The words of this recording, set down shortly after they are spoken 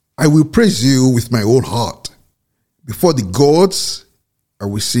I will praise you with my whole heart. Before the gods, I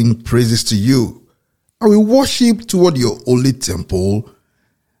will sing praises to you. I will worship toward your holy temple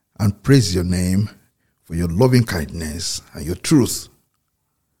and praise your name for your loving kindness and your truth.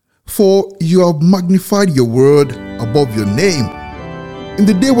 For you have magnified your word above your name. In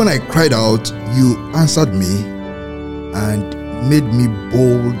the day when I cried out, you answered me and made me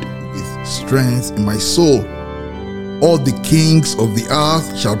bold with strength in my soul. All the kings of the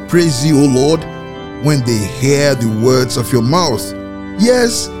earth shall praise you, O Lord, when they hear the words of your mouth.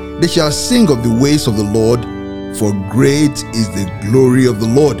 Yes, they shall sing of the ways of the Lord, for great is the glory of the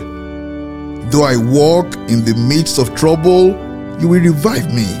Lord. Though I walk in the midst of trouble, you will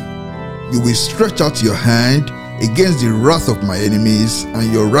revive me. You will stretch out your hand against the wrath of my enemies,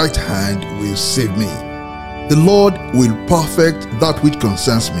 and your right hand will save me. The Lord will perfect that which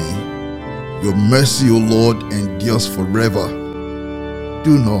concerns me. Your mercy, O Lord, endures forever.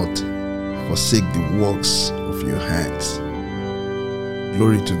 Do not forsake the works of your hands.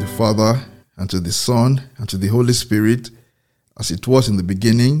 Glory to the Father, and to the Son, and to the Holy Spirit, as it was in the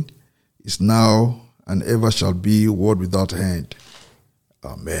beginning, is now, and ever shall be, world without end.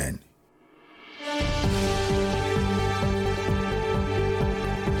 Amen.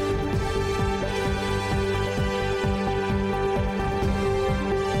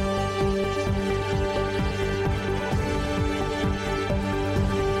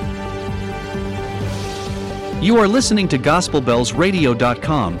 You are listening to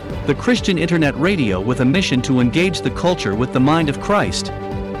GospelBellsRadio.com, the Christian internet radio with a mission to engage the culture with the mind of Christ.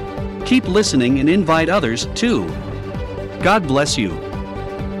 Keep listening and invite others too. God bless you.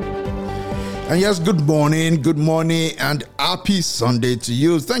 And yes, good morning, and happy Sunday to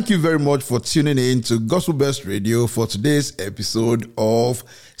you. Thank you very much for tuning in to Gospel Bells Radio for today's episode of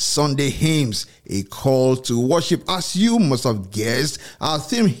Sunday Hymns, a call to worship. As you must have guessed, our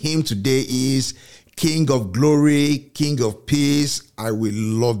theme hymn today is King of Glory, King of Peace, I will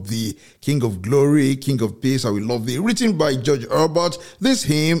love thee. King of Glory, King of Peace, I will love thee. Written by George Herbert, this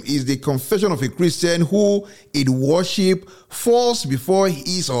hymn is the confession of a Christian who, in worship, falls before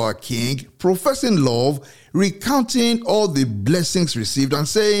his or her King, professing love, recounting all the blessings received, and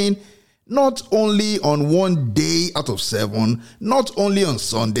saying, not only on one day out of 7, not only on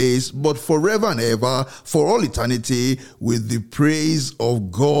Sundays, but forever and ever, for all eternity, with the praise of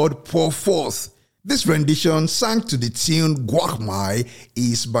God pour forth. This rendition, sung to the tune Gwakmai,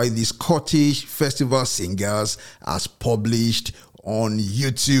 is by the Scottish Festival Singers as published on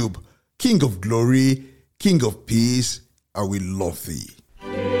YouTube. King of Glory, King of Peace, I will love thee.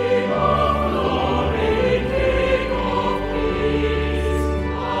 King of glory, King of peace, I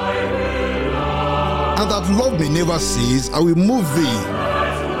will love. And that love may never cease, I will move thee.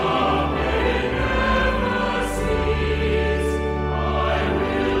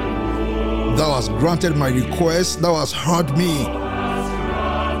 Thou hast granted my request, thou hast heard me.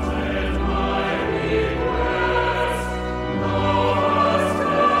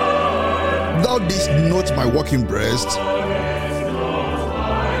 Thou didst note my walking breast,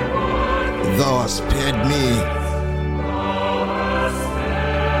 thou hast spared me.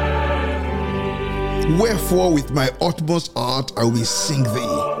 Wherefore with my utmost heart I will sing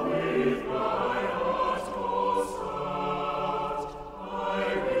thee.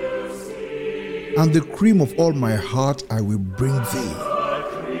 And the cream of all my heart I will bring thee.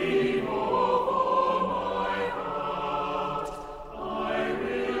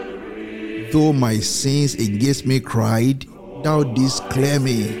 Though my sins against me cried, thou didst clear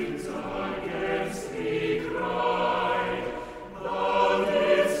me.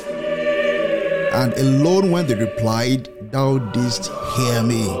 And alone when they replied, thou didst hear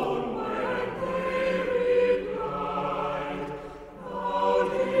me.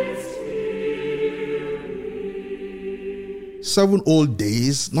 7 old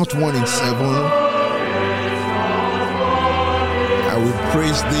days, not one in 7. I will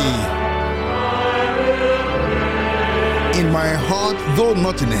praise thee. In my heart, though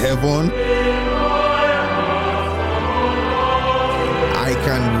not in heaven, I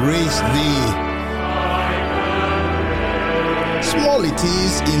can raise thee. Small it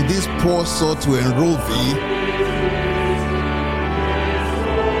is in this poor soul to enroll thee.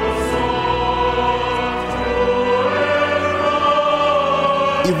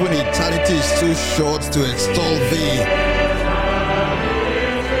 Even eternity is too short to extol thee.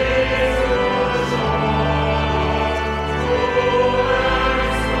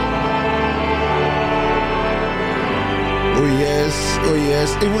 O Oh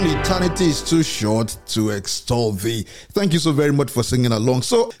yes, even eternity is too short to extol thee. Thank you so very much for singing along.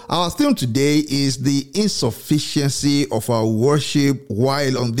 So our theme today is the insufficiency of our worship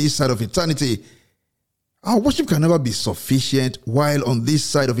while on this side of eternity. Our worship can never be sufficient while on this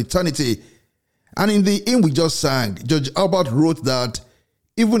side of eternity. And in the hymn we just sang, George Albert wrote that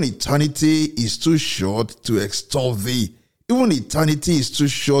even eternity is too short to extol thee. Even eternity is too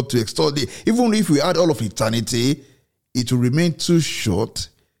short to extol thee. Even if we add all of eternity, it will remain too short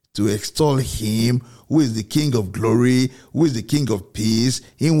to extol him who is the King of glory, who is the King of peace,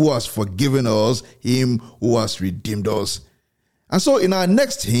 him who has forgiven us, him who has redeemed us. And so in our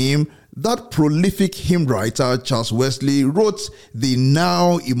next hymn, that prolific hymn writer, Charles Wesley, wrote the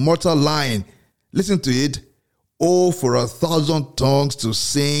now immortal line. Listen to it. Oh, for 1,000 tongues to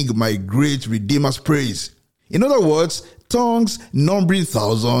sing my great Redeemer's praise. In other words, tongues numbering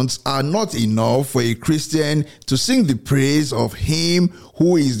thousands are not enough for a Christian to sing the praise of him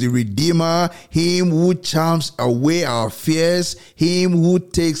who is the Redeemer, him who charms away our fears, him who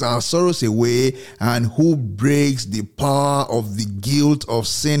takes our sorrows away, and who breaks the power of the guilt of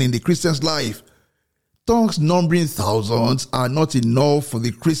sin in the Christian's life. Tongues numbering thousands are not enough for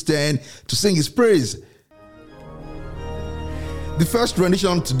the Christian to sing his praise. The first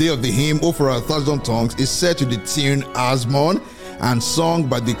rendition today of the hymn, Oh for 1,000 Tongues, is set to the tune Asmon and sung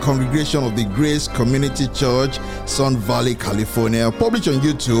by the congregation of the Grace Community Church, Sun Valley, California, published on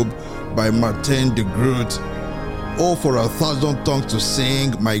YouTube by Martin de Groot. Oh for 1,000 tongues to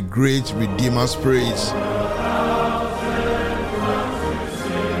sing my great Redeemer's praise.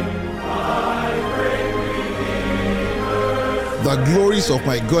 The glories of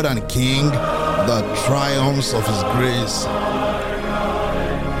my God and King, the triumphs of his grace.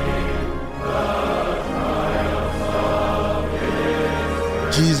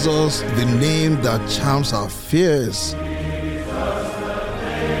 Jesus, the name that charms our fears,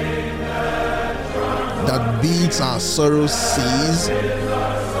 that beats our sorrow's seas.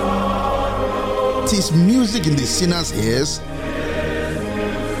 'Tis music in the sinner's ears.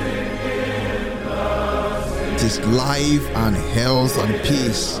 'Tis life and health and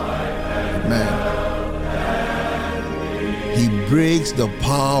peace. Amen. He breaks the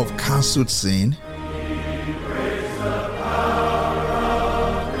power of cancelled sin.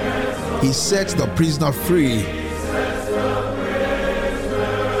 He sets the prisoner free.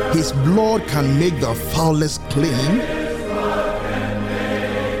 His blood can make the foulest clean.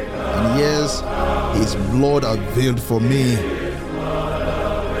 And yes, his blood availed for me.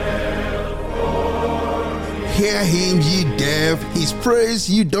 Hear him, ye deaf, his praise,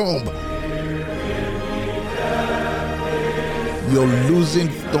 ye dumb. Your losing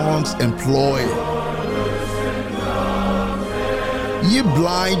tongues employ. Ye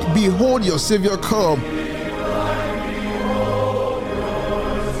blind, behold your Savior come.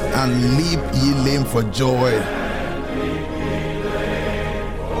 And leap ye lame for joy.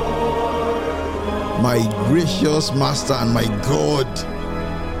 My gracious Master and my God.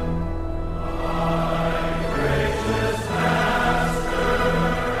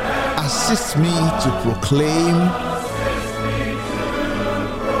 Assist me to proclaim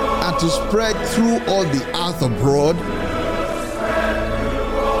and to spread through all the earth abroad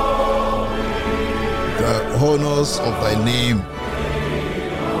the honors of thy name.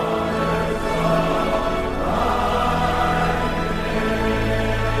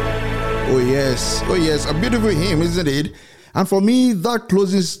 Oh yes, a beautiful hymn, isn't it? And for me, that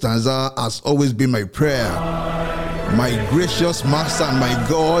closing stanza has always been my prayer. My gracious Master and my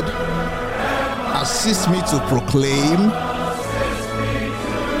God, assist me to proclaim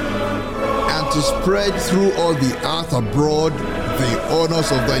and to spread through all the earth abroad the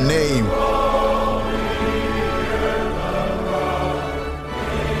honors of thy name.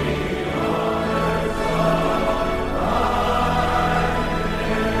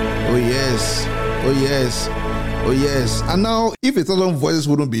 Oh yes. And now, if 1,000 voices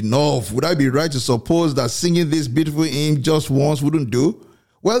wouldn't be enough, would I be right to suppose that singing this beautiful hymn just once wouldn't do?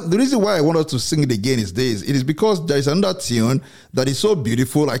 Well, the reason why I want us to sing it again is this. It is because there is another tune that is so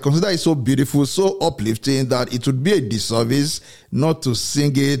beautiful. I consider it so beautiful, so uplifting, that it would be a disservice not to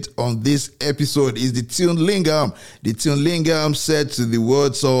sing it on this episode. It's the tune Lingam. The tune Lingam set to the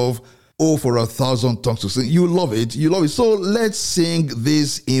words of Oh, for 1,000 tongues to sing. You love it. So let's sing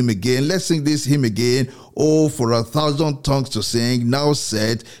this hymn again. Oh, for 1,000 tongues to sing. Now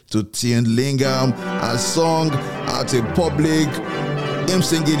set to tune Lingam, as sung at a public hymn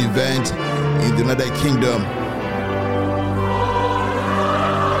singing event in the United Kingdom.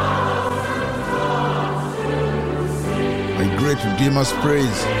 A great Redeemer's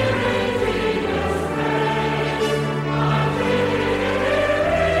praise.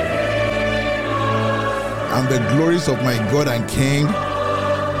 and the glories of my God and King,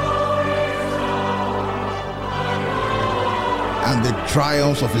 and the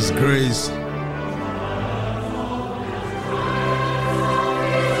triumphs of his grace.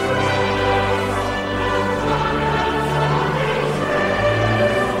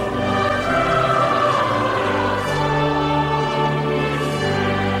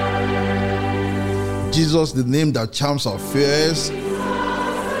 Jesus, the name that charms our fears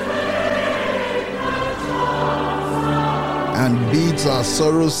and beats our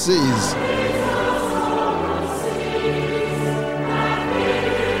sorrow, says,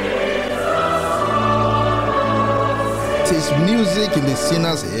 "'Tis music in the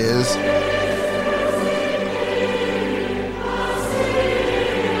sinner's ears,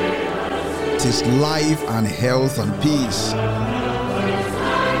 "'tis life and health and peace."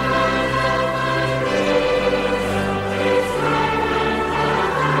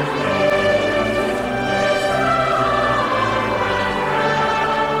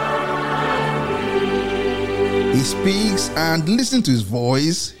 He speaks, and listen to his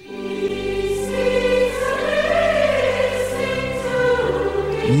voice.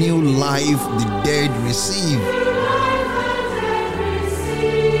 New life the dead receive.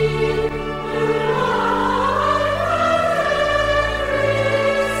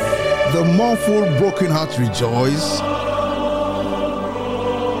 The mournful, broken heart rejoice,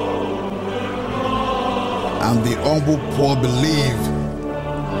 and the humble poor believe.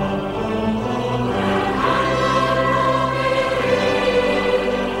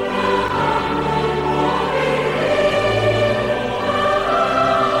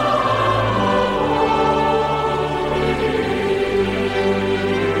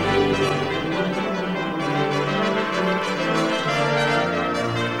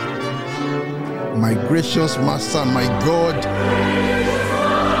 My gracious Master and my God,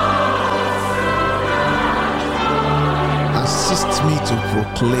 assist me to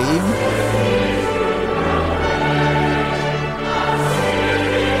proclaim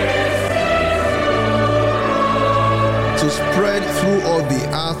to spread through all the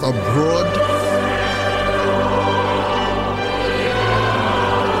earth abroad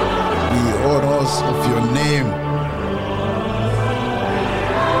the honors of your name.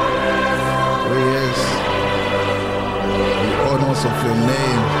 Of your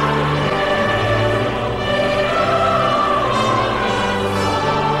name.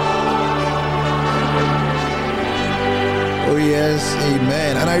 Oh yes,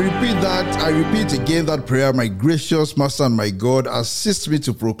 amen. And I repeat again that prayer. My gracious Master and my God, assist me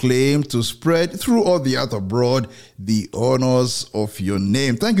to proclaim, to spread through all the earth abroad the honors of your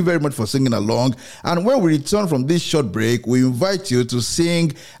name. Thank you very much for singing along. And when we return from this short break, we invite you to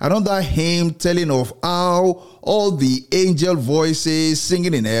sing another hymn telling of how all the angel voices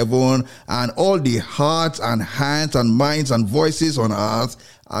singing in heaven and all the hearts and hands and minds and voices on earth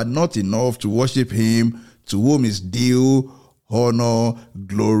are not enough to worship him, to whom is due honor,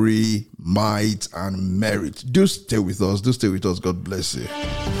 glory, might, and merit. Do stay with us. Do stay with us. God bless you.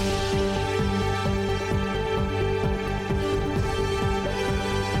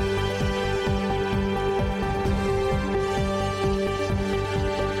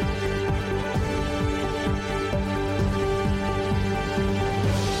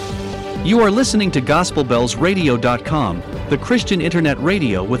 You are listening to GospelBellsRadio.com, the Christian internet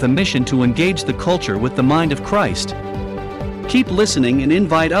radio with a mission to engage the culture with the mind of Christ. Keep listening and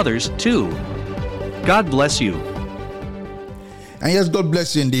invite others too. God bless you. And yes, God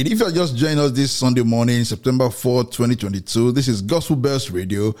bless you indeed. If you are just joining us this Sunday morning, September 4th, 2022, this is Gospel Bells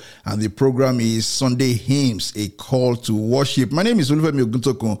Radio, and the program is Sunday Hymns, a call to worship. My name is Olufemi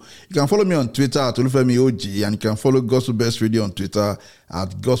Oguntokun. You can follow me on Twitter at OlufemiOG, and you can follow Gospel Bells Radio on Twitter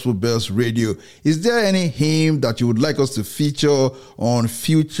at Gospel Bells Radio. Is there any hymn that you would like us to feature on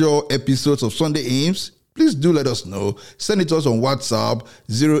future episodes of Sunday Hymns? Please do let us know. Send it to us on WhatsApp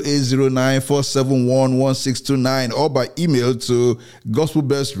 0809-471-1629 or by email to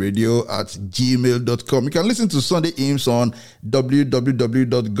gospelbellsradio@gmail.com. You can listen to Sunday Hymns on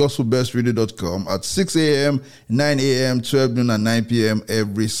www.gospelbellsradio.com at 6 a.m., 9 a.m., 12 noon, and 9 p.m.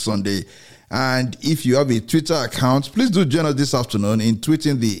 every Sunday. And if you have a Twitter account, please do join us this afternoon in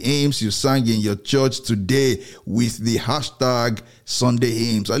tweeting the hymns you sang in your church today with the hashtag Sunday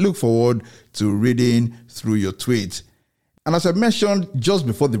Hymns. I look forward to reading through your tweets. And as I mentioned just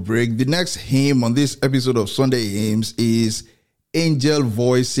before the break, the next hymn on this episode of Sunday Hymns is Angel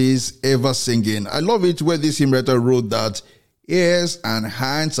Voices Ever Singing. I love it where this hymn writer wrote that ears and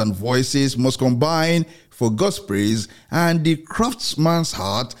hands and voices must combine for God's praise, and the craftsman's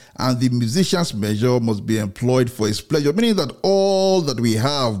heart and the musician's measure must be employed for his pleasure, meaning that all that we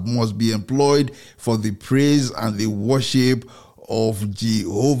have must be employed for the praise and the worship of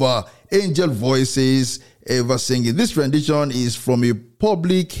Jehovah. Angel voices ever singing. This rendition is from a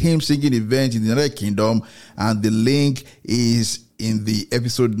public hymn singing event in the United Kingdom, and the link is in the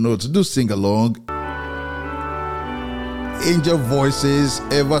episode notes. Do sing along. Angel voices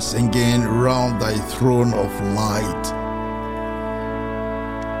ever singing round thy throne of light.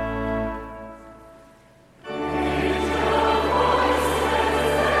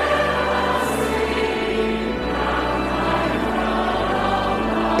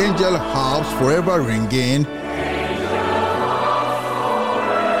 Angel harps forever ringing.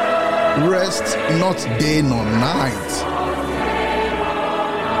 Rest not day nor night.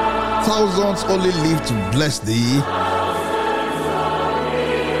 Thousands only live to bless thee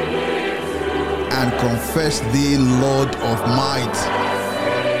and confess thee Lord of might.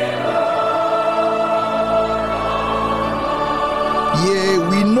 Yea,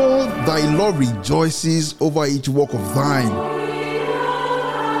 we know thy Lord rejoices over each work of thine.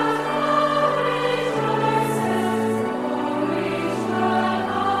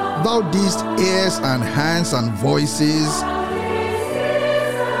 Thou didst ears and hands and voices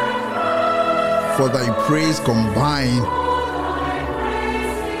for thy praise combine.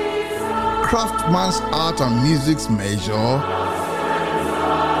 Craftsman's art and music's measure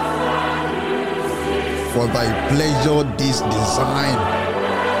for thy pleasure didst design.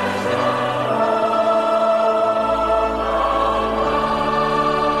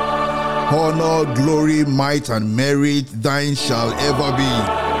 Honor, glory, might, and merit thine shall ever be.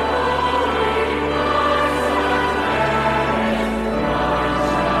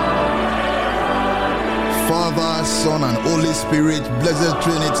 Father, Son, and Holy Spirit, blessed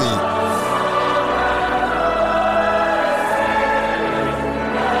Trinity.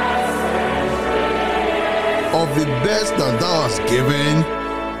 Of the best that thou hast given,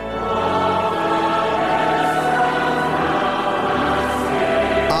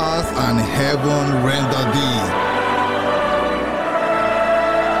 earth and heaven render thee.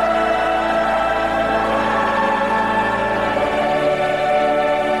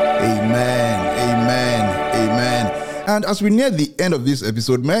 Amen, amen, amen. And as we near the end of this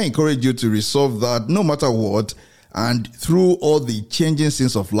episode, may I encourage you to resolve that no matter what, and through all the changing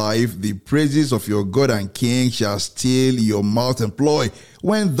scenes of life, the praises of your God and King shall still your mouth employ.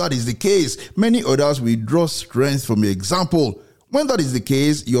 When that is the case, many others will draw strength from your example. When that is the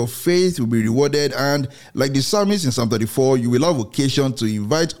case, your faith will be rewarded, and like the psalmist in Psalm 34, you will have occasion to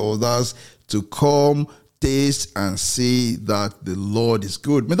invite others to come, taste, and see that the Lord is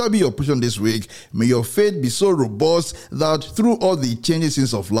good. May that be your portion this week. May your faith be so robust that through all the changes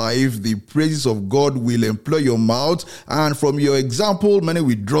scenes of life, the praises of God will employ your mouth, and from your example, many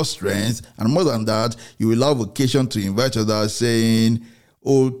will draw strength, and more than that, you will have occasion to invite others, saying,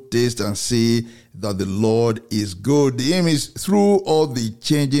 "Oh, taste and see that the Lord is good." The aim is through all the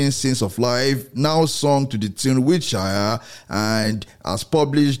changing scenes of life, now sung to the tune Wiltshire and as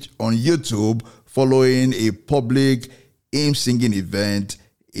published on YouTube, following a public hymn singing event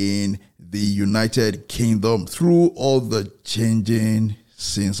in the United Kingdom, through all the changing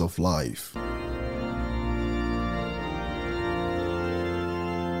scenes of life.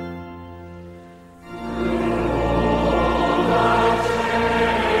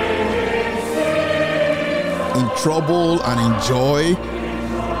 In trouble and in joy,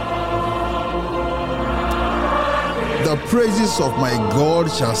 the praises of my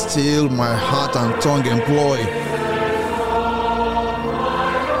God shall still my heart and tongue employ.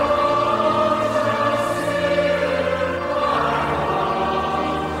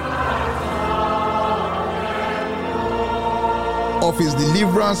 Of his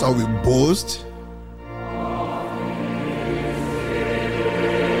deliverance I will boast,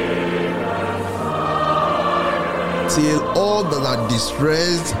 till all that are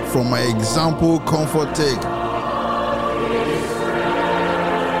distressed from my example comfort take.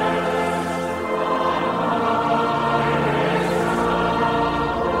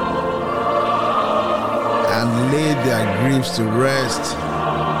 And lay their griefs to rest.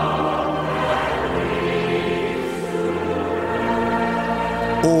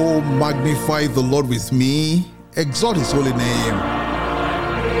 Oh, magnify the Lord with me, exalt his holy name.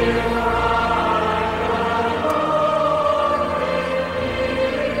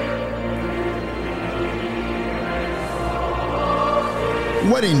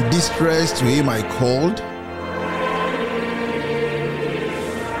 When in distress to him I called,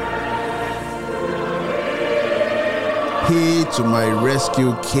 he to my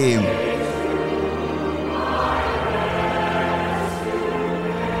rescue came.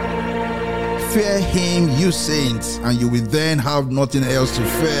 Fear him, you saints, and you will then have nothing else to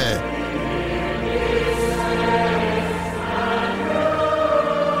fear.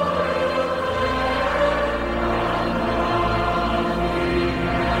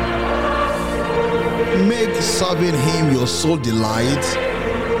 Make serving him your sole delight,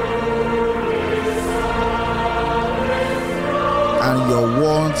 and your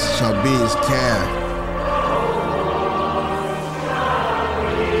wants shall be his care.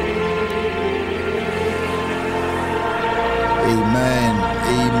 Amen,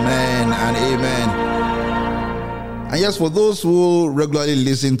 amen, and amen. And yes, for those who regularly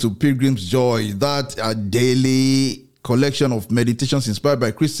listen to Pilgrim's Joy, that daily collection of meditations inspired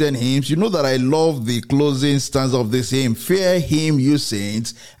by Christian hymns, you know that I love the closing stanza of this hymn. Fear him, you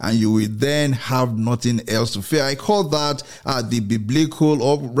saints, and you will then have nothing else to fear. I call that the biblical,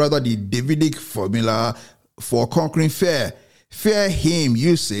 or rather the Davidic formula for conquering fear. Fear him,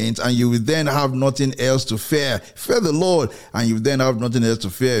 you saints, and you will then have nothing else to fear. Fear the Lord, and you will then have nothing else to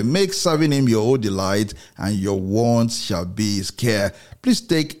fear. Make serving him your whole delight, and your wants shall be his care. Please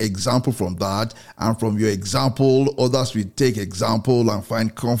take example from that, and from your example, others will take example and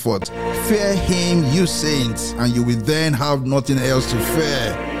find comfort. Fear him, you saints, and you will then have nothing else to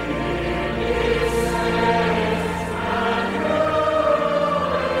fear.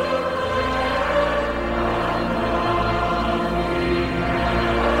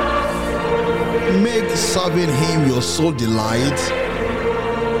 Make serving him your sole delight,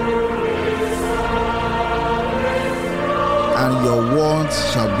 and your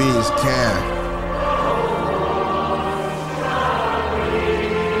wants shall be his care.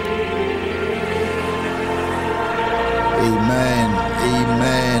 Amen,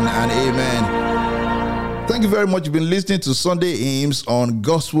 amen, and amen. Thank you very much. You've been listening to Sunday Hymns on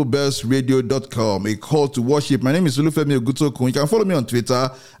GospelBellsRadio.com, a call to worship. My name is Olufemi Ogutokun. You can follow me on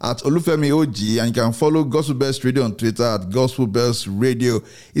Twitter at OlufemiOG, and you can follow Gospel Bells Radio on Twitter at Gospel Bells Radio.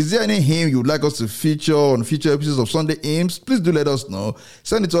 Is there any hymn you would like us to feature on future episodes of Sunday Hymns? Please do let us know.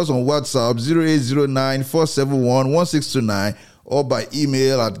 Send it to us on WhatsApp 0809-471-1629 or by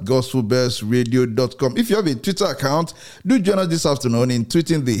email at gospelbellsradio.com. If you have a Twitter account, do join us this afternoon in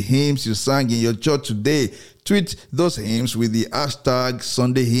tweeting the hymns you sang in your church today. Tweet those hymns with the hashtag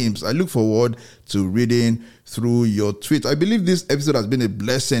Sunday Hymns. I look forward to reading through your tweet. I believe this episode has been a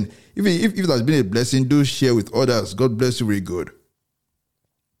blessing. If it has been a blessing, do share with others. God bless you very good.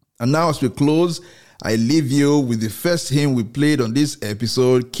 And now as we close, I leave you with the first hymn we played on this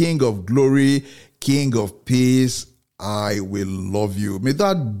episode, King of Glory, King of Peace, I will love you. May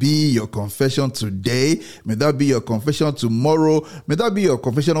that be your confession today. May that be your confession tomorrow. May that be your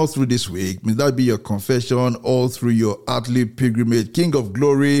confession all through this week. May that be your confession all through your earthly pilgrimage. King of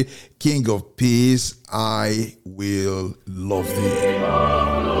glory, King of peace, I will love thee.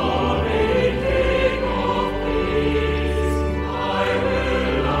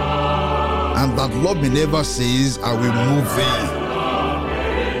 And that love may never cease, I will move thee.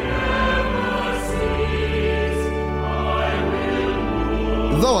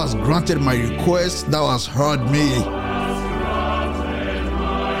 Thou hast granted my request, thou hast heard me.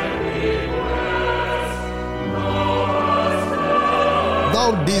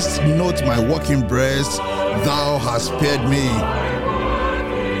 Thou didst note my walking breast, thou hast spared me.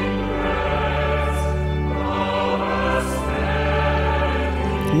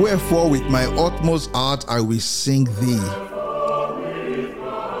 Wherefore with my utmost heart I will sing thee.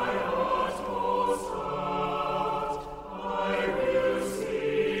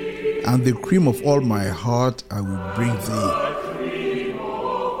 And the cream of all my heart I will bring thee.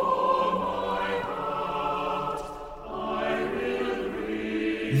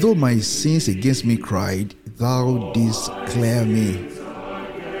 Though my sins against me cried, thou didst clear me.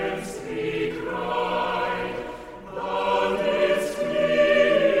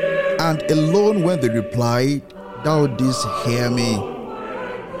 And alone when they replied, thou didst hear me.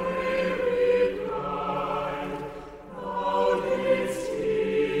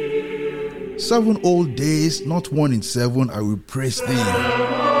 7 whole days, not one in 7, I will praise thee.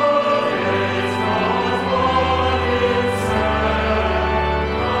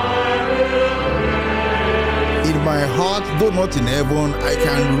 In my heart, though not in heaven, I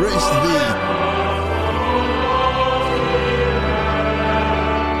can rest thee.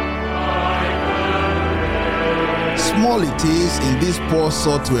 Small it is in this poor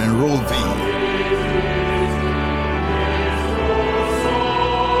soul to enroll thee.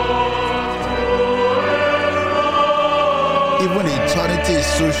 Even eternity is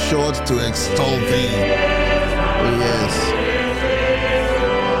so short to extol thee. Oh yes.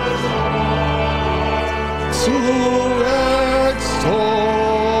 To extol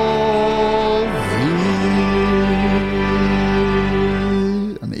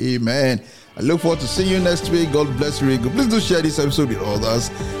I look forward to seeing you next week. God bless you. Please do share this episode with others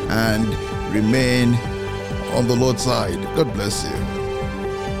and remain on the Lord's side. God bless you.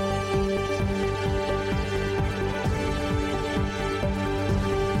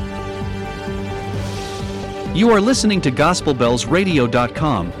 You are listening to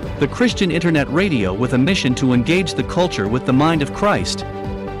GospelBellsRadio.com, the Christian internet radio with a mission to engage the culture with the mind of Christ.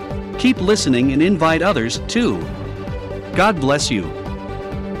 Keep listening and invite others, too. God bless you.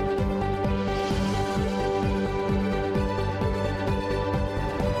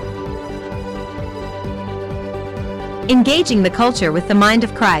 Engaging the culture with the mind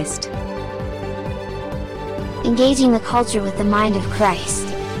of Christ. Engaging the culture with the mind of Christ.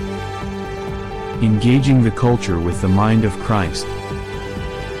 Engaging the culture with the mind of Christ.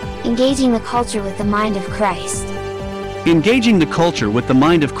 Engaging the culture with the mind of Christ. Engaging the culture with the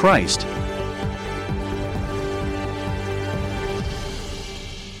mind of Christ.